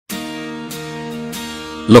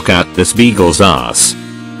Look at this beagle's ass.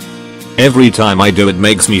 Every time I do it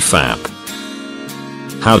makes me fap.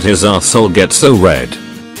 How'd his arsehole get so red?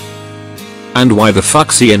 And why the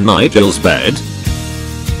fuck's he in Nigel's bed?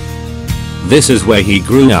 This is where he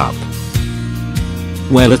grew up.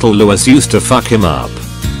 Where little Lewis used to fuck him up.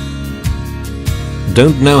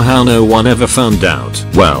 Don't know how no one ever found out.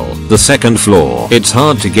 Well, the second floor, it's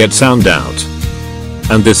hard to get sound out.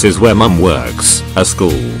 And this is where mum works, a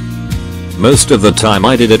school. Most of the time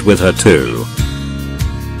I did it with her too.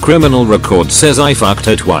 Criminal record says I fucked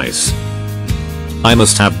her twice. I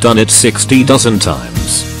must have done it 60 dozen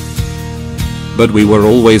times. But we were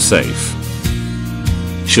always safe.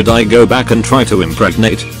 Should I go back and try to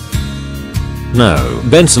impregnate? No,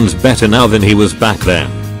 Benson's better now than he was back then.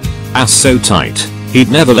 Ass so tight, he'd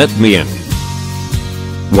never let me in.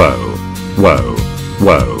 Whoa. Whoa.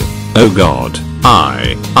 Whoa. Oh god.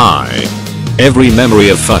 Every memory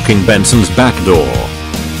of fucking Benson's back door.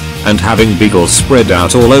 And having beagles spread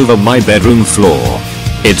out all over my bedroom floor.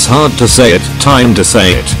 It's hard to say it, time to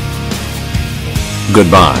say it.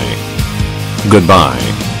 Goodbye. Goodbye.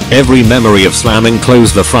 Every memory of slamming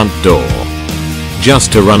close the front door.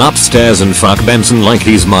 Just to run upstairs and fuck Benson like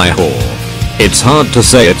he's my whore. It's hard to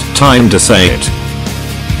say it, time to say it.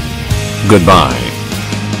 Goodbye.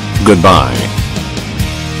 Goodbye.